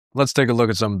let's take a look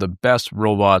at some of the best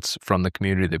robots from the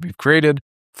community that we've created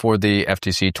for the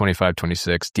FTC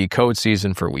 25-26 DECODE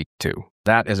season for week 2.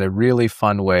 That is a really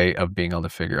fun way of being able to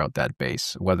figure out that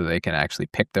base, whether they can actually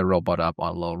pick their robot up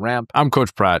on a low ramp. I'm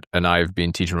Coach Pratt, and I've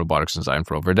been teaching robotics design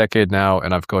for over a decade now,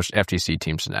 and I've coached FTC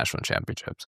teams to national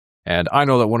championships. And I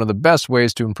know that one of the best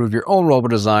ways to improve your own robot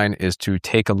design is to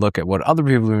take a look at what other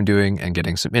people have been doing and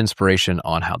getting some inspiration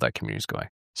on how that community is going.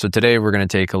 So today we're going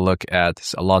to take a look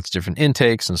at lots of different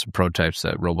intakes and some prototypes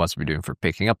that robots will be doing for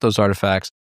picking up those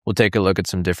artifacts. We'll take a look at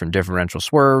some different differential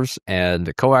swerves and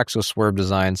coaxial swerve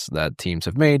designs that teams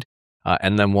have made.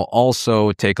 And then we'll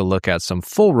also take a look at some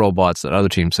full robots that other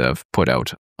teams have put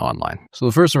out online. So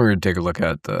the first one we're going to take a look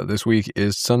at this week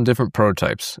is some different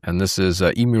prototypes. And this is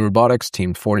EMU Robotics,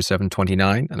 Team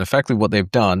 4729. And effectively what they've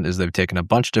done is they've taken a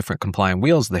bunch of different compliant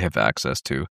wheels they have access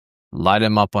to, light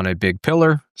them up on a big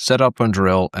pillar, set up on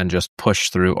drill, and just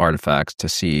push through artifacts to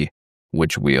see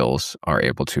which wheels are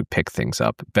able to pick things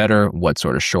up better, what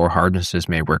sort of shore harnesses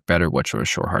may work better, what sort of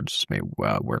shore harnesses may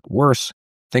work worse.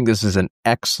 I think this is an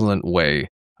excellent way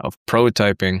of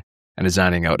prototyping and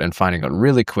designing out and finding out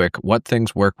really quick what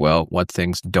things work well, what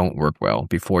things don't work well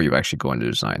before you actually go into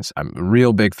designs. I'm a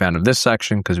real big fan of this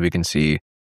section because we can see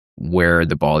where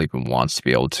the ball even wants to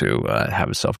be able to have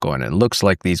itself going. And it looks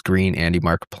like these green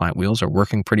anti-mark compliant wheels are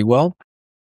working pretty well.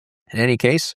 In any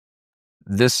case,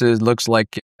 looks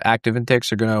like active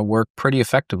intakes are going to work pretty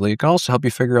effectively. It can also help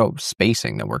you figure out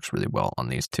spacing that works really well on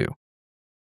these too.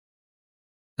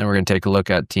 Then we're going to take a look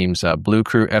at Team's Blue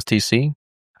Crew FTC.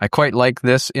 I quite like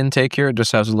this intake here. It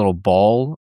just has a little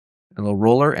ball, a little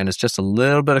roller, and it's just a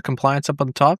little bit of compliance up on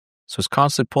the top. So it's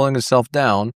constantly pulling itself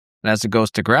down. And as it goes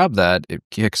to grab that, it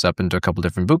kicks up into a couple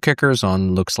different boot kickers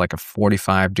on looks like a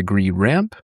 45-degree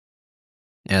ramp.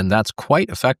 And that's quite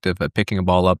effective at picking a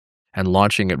ball up and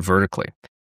launching it vertically.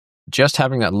 Just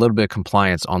having that little bit of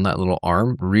compliance on that little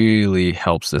arm really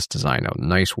helps this design out.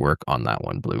 Nice work on that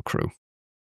one, Blue Crew.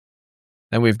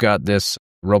 Then we've got this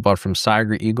robot from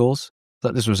Cyger Eagles. I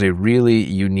thought this was a really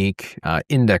unique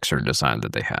indexer design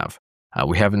that they have.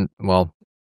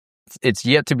 It's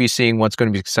yet to be seen what's going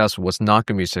to be successful, what's not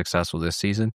going to be successful this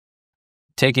season.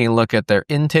 Taking a look at their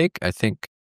intake, I think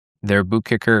their boot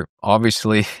kicker,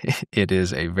 obviously, it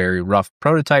is a very rough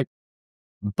prototype.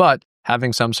 But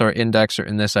having some sort of indexer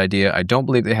in this idea, I don't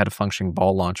believe they had a functioning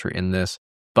ball launcher in this,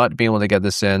 but being able to get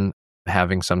this in,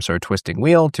 having some sort of twisting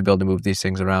wheel to be able to move these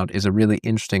things around is a really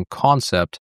interesting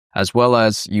concept, as well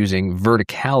as using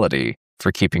verticality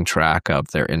for keeping track of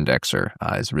their indexer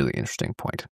is a really interesting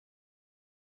point.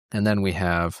 And then we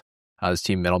have this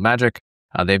team Metal Magic.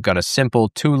 They've got a simple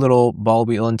 2 little ball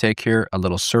wheel intake here, a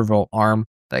little servo arm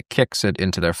that kicks it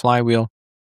into their flywheel.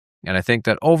 And I think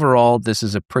that overall, this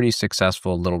is a pretty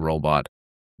successful little robot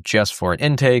just for an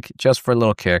intake, just for a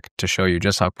little kick to show you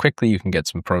just how quickly you can get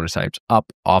some prototypes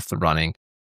up off the running,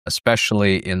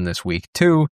 especially in this week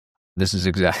 2. This is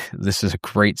a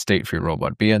great state for your robot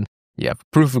to be in. You have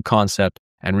proof of concept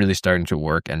and really starting to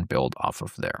work and build off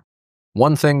of there.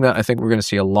 One thing that I think we're going to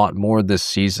see a lot more this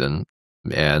season,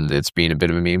 and it's been a bit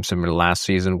of a meme similar to last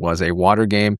season, was a water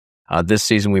game. This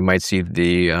season, we might see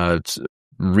the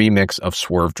remix of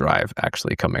Swerve Drive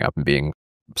actually coming up and being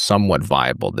somewhat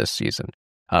viable this season.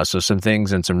 So some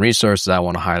things and some resources I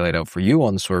want to highlight out for you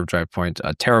on the Swerve Drive point.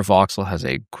 TerraVoxel has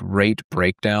a great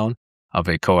breakdown of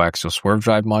a coaxial Swerve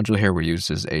Drive module here, where it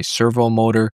uses a servo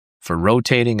motor for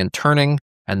rotating and turning,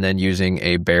 and then using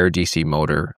a bare DC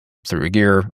motor through a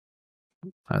gear,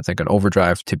 I think an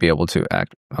overdrive to be able to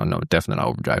definitely not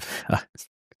overdrive,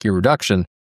 gear reduction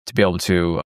to be able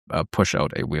to push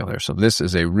out a wheel here. So this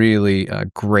is a really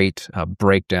great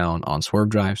breakdown on swerve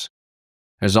drives.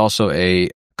 There's also a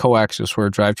coaxial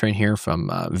swerve drivetrain here from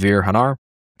Veer Hanar,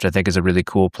 which I think is a really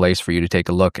cool place for you to take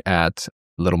a look at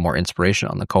a little more inspiration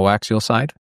on the coaxial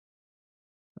side.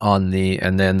 And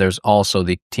then there's also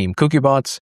the Team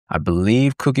CookieBots. I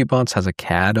believe CookieBots has a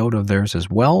CAD out of theirs as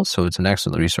well, so it's an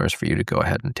excellent resource for you to go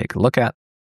ahead and take a look at.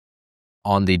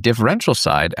 On the differential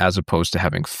side, as opposed to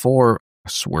having 4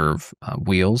 swerve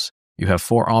wheels, you have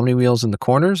 4 Omni wheels in the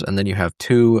corners, and then you have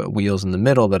 2 wheels in the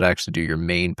middle that actually do your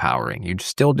main powering. You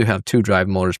still do have 2 drive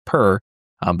motors per,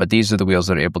 but these are the wheels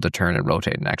that are able to turn and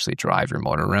rotate and actually drive your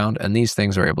motor around, and these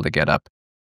things are able to get up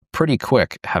pretty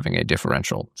quick having a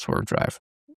differential swerve drive.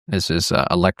 This is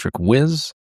Electric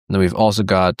Whiz. And then we've also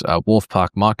got Wolfpack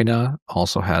Machina,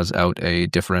 also has out a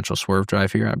differential swerve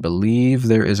drive here. I believe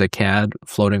there is a CAD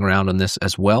floating around on this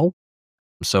as well.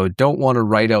 So don't want to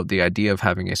write out the idea of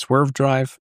having a swerve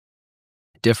drive,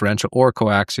 differential or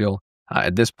coaxial.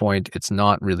 At this point, it's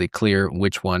not really clear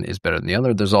which one is better than the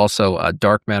other. There's also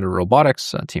Dark Matter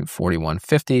Robotics, Team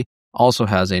 4150. also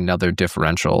has another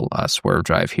differential swerve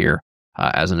drive here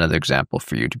as another example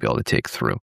for you to be able to take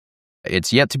through.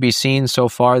 It's yet to be seen so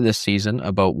far this season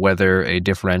about whether a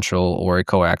differential or a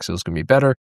coaxial is going to be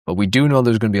better, but we do know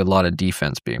there's going to be a lot of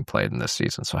defense being played in this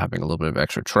season, so having a little bit of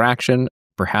extra traction,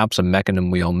 perhaps a mechanism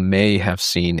wheel may have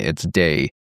seen its day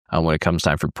when it comes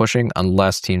time for pushing,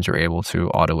 unless teams are able to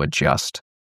auto-adjust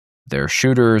their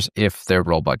shooters if their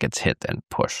robot gets hit and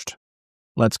pushed.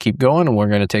 Let's keep going, and we're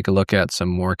going to take a look at some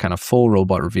more kind of full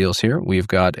robot reveals here. We've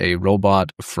got a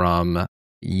robot from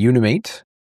Unimate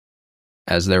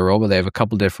as their robot. They have a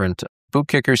couple different boot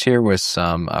kickers here with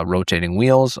some rotating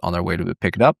wheels on their way to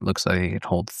pick it up. Looks like they can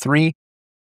hold 3.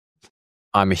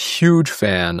 I'm a huge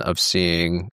fan of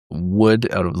seeing wood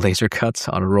out of laser cuts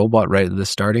on a robot right at the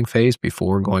starting phase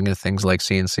before going into things like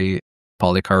CNC,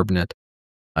 polycarbonate,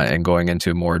 and going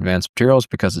into more advanced materials,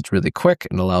 because it's really quick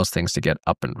and allows things to get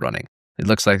up and running. It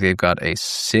looks like they've got a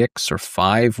 6 or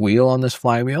 5 wheel on this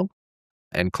flywheel,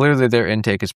 and clearly their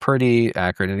intake is pretty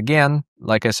accurate. And again,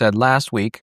 like I said last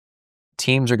week,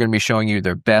 teams are going to be showing you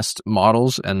their best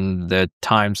models and the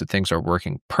times that things are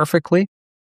working perfectly.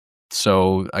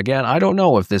 So again, I don't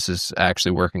know if this is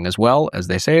actually working as well as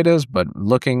they say it is, but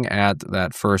looking at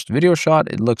that first video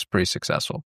shot, it looks pretty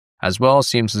successful. As well, it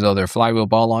seems as though their flywheel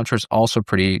ball launcher is also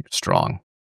pretty strong.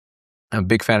 I'm a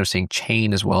big fan of seeing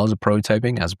chain as well as a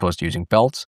prototyping, as opposed to using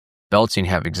belts. Belts, you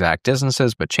have exact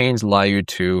distances, but chains allow you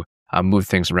to move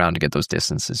things around to get those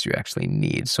distances you actually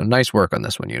need. So nice work on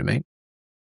this one, Unimate.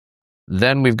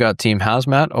 Then we've got Team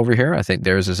Hazmat over here. I think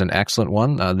theirs is an excellent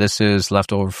one. This is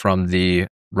left over from the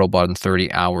Robot in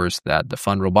 30 Hours that the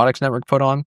Fun Robotics Network put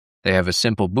on. They have a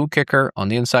simple boot kicker on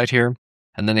the inside here,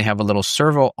 and then they have a little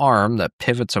servo arm that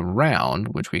pivots around,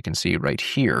 which we can see right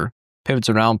here. Pivots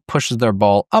around, pushes their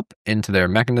ball up into their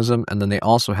mechanism, and then they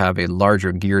also have a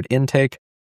larger geared intake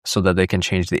so that they can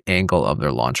change the angle of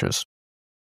their launches.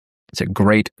 It's a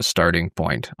great starting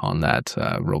point on that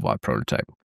robot prototype.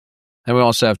 Then we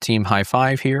also have Team High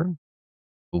Five here.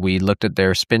 We looked at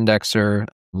their Spindexer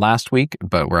last week,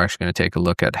 but we're actually going to take a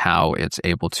look at how it's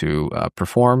able to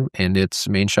perform in its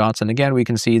main shots. And again, we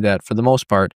can see that for the most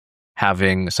part,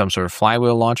 having some sort of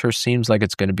flywheel launcher seems like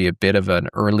it's going to be a bit of an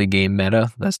early game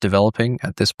meta that's developing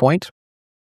at this point.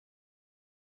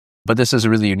 But this is a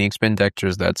really unique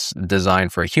Spindexer that's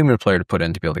designed for a human player to put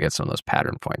in to be able to get some of those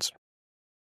pattern points.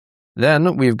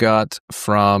 Then we've got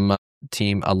from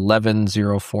Team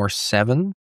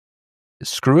 11047,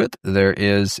 Screw It. There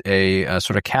is a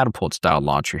sort of catapult style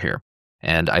launcher here.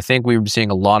 And I think we've been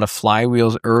seeing a lot of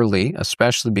flywheels early,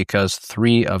 especially because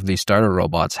 3 of the starter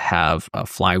robots have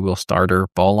flywheel starter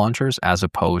ball launchers as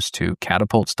opposed to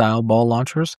catapult style ball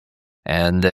launchers.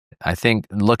 And I think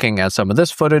looking at some of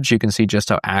this footage, you can see just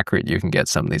how accurate you can get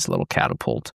some of these little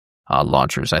catapult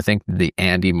launchers. I think the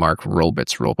Andy Mark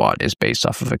Robits robot is based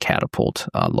off of a catapult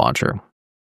launcher.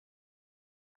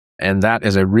 And that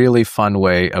is a really fun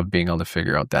way of being able to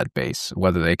figure out that base,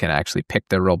 whether they can actually pick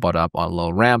their robot up on a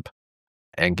low ramp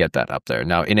and get that up there.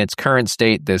 Now, in its current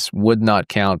state, this would not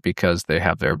count because they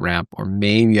have their ramp, or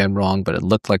maybe I'm wrong, but it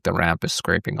looked like the ramp is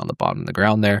scraping on the bottom of the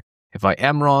ground there. If I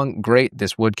am wrong, great.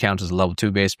 This would count as a level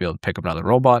 2 base to be able to pick up another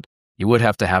robot. You would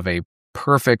have to have a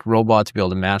perfect robot to be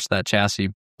able to match that chassis,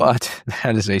 but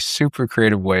that is a super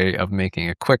creative way of making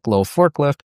a quick low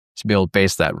forklift to be able to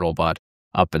base that robot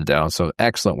up and down. So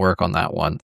excellent work on that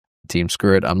one, Team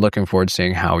Screw It. I'm looking forward to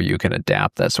seeing how you can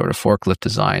adapt that sort of forklift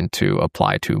design to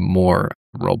apply to more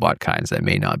robot kinds that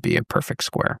may not be a perfect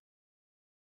square.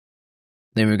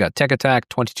 Then we've got Tech Attack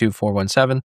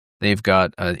 22417. They've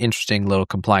got an interesting little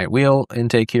compliant wheel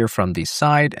intake here from the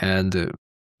side, and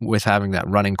with having that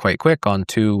running quite quick on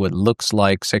 2 what looks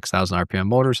like 6,000 RPM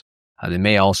motors, they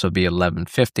may also be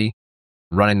 1150.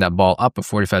 Running that ball up a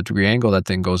 45-degree angle, that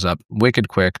thing goes up wicked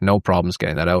quick, no problems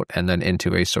getting that out, and then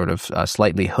into a sort of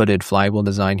slightly hooded flywheel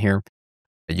design here.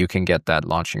 You can get that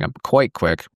launching up quite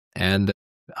quick, and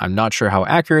I'm not sure how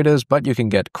accurate it is, but you can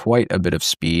get quite a bit of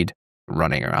speed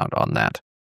running around on that.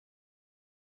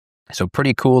 So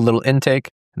pretty cool little intake,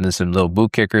 and then some little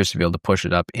boot kickers to be able to push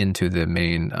it up into the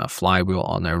main flywheel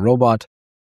on their robot.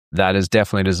 That is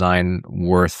definitely a design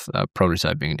worth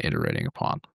prototyping and iterating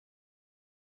upon.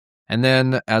 And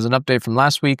then, as an update from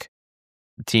last week,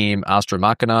 Team Astra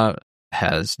Machina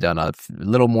has done a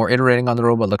little more iterating on the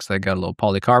robot. Looks like they got a little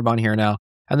polycarb on here now,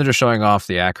 and they're just showing off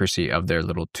the accuracy of their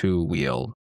little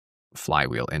 2-wheel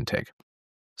flywheel intake.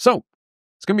 So,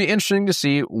 it's going to be interesting to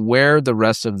see where the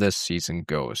rest of this season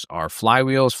goes. Our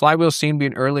flywheels seem to be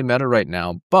an early meta right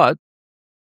now, but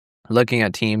looking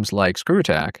at teams like Screw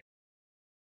Attack,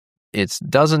 it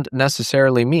doesn't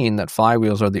necessarily mean that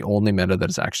flywheels are the only meta that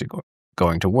is actually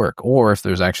going to work, or if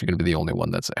there's actually going to be the only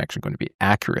one that's actually going to be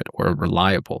accurate or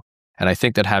reliable. And I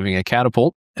think that having a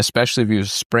catapult, especially if you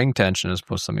use spring tension as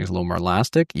opposed to something that's a little more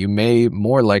elastic, you may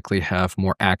more likely have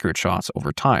more accurate shots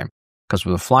over time. Because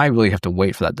with a flywheel, you have to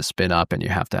wait for that to spin up, and you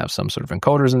have to have some sort of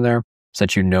encoders in there so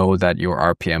that you know that your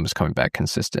RPM is coming back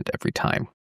consistent every time.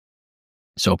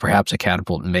 So perhaps a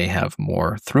catapult may have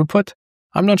more throughput.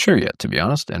 I'm not sure yet, to be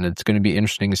honest, and it's going to be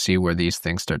interesting to see where these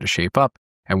things start to shape up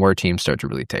and where teams start to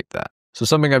really take that. So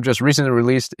something I've just recently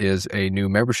released is a new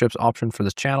memberships option for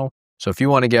this channel. So if you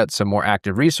want to get some more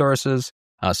active resources,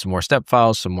 some more step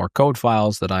files, some more code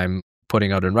files that I'm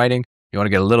putting out in writing, you want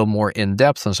to get a little more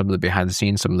in-depth on some of the behind the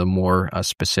scenes, some of the more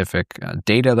specific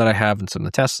data that I have and some of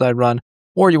the tests that I run,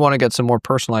 or you want to get some more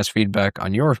personalized feedback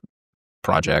on your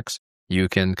projects, you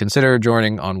can consider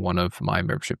joining on one of my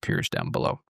membership tiers down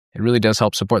below. It really does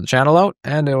help support the channel out,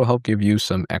 and it will help give you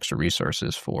some extra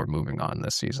resources for moving on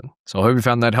this season. So I hope you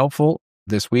found that helpful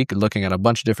this week, looking at a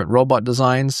bunch of different robot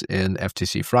designs in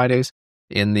FTC Fridays.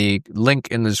 In the link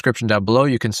in the description down below,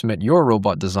 you can submit your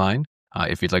robot design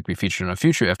if you'd like to be featured on a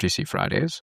future FTC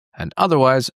Fridays. And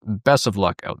otherwise, best of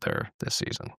luck out there this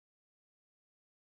season.